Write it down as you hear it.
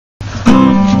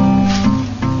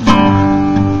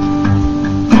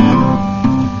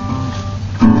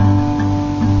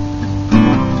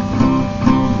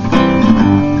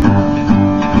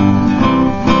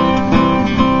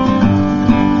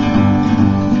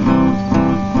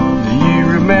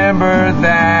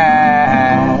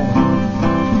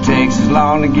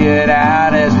long to get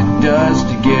out as it does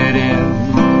to get in.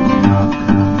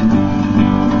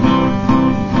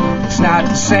 It's not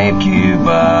the same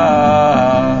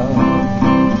Cuba,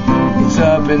 it's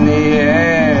up in the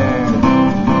air.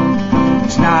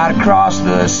 It's not across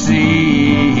the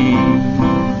sea,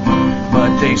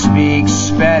 but they speak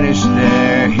Spanish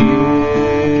there.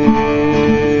 Here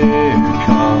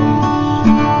comes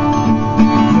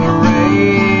the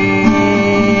rain.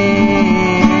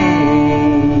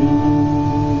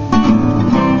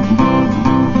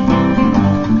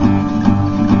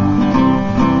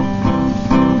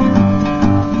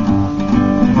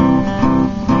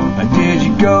 Did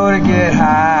you go to get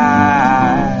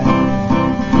high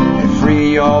and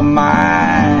free your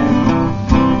mind?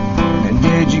 And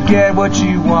did you get what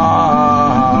you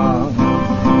want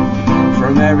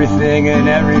from everything and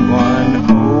everyone?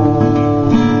 Oh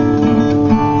no,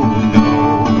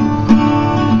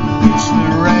 it's the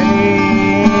rainbow.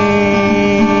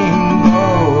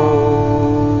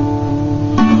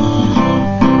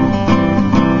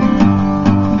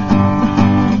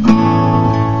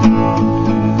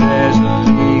 There's a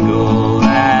legal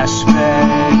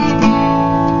aspect,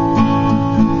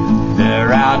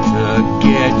 they're out to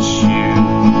get you.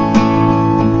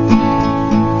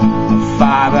 A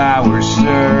 5-hour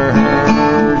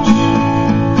search,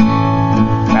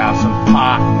 found some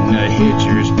pot in the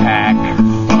hitcher's pack.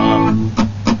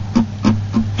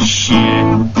 Shit,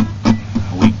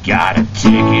 we got a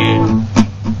ticket.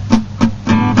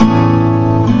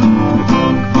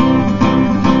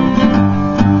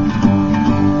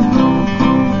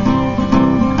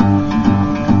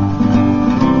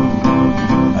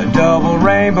 A double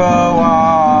rainbow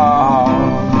on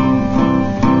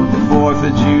the 4th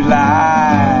of July.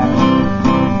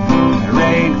 It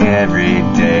rained every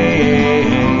day,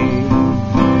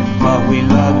 but we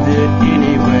loved it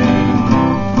anyway.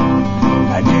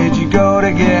 Did you go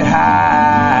to get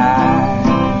high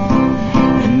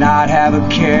and not have a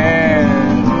care?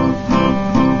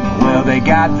 Well, they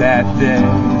got that there.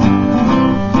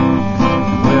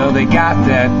 Well, they got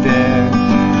that there.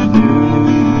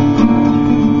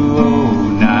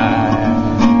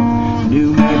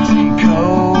 New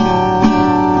Mexico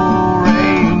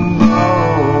rainbow.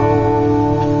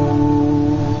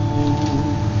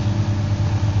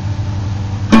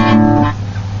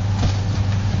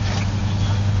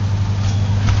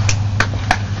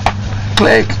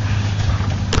 Click.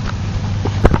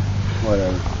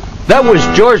 Whatever. That was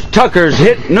George Tucker's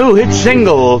new hit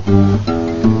single.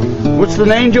 What's the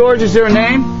name, George? Is there a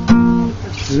name?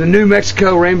 This is the New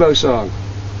Mexico Rainbow song.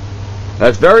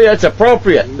 That's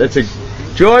appropriate.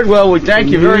 George, well, we thank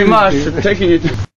you very much for taking it.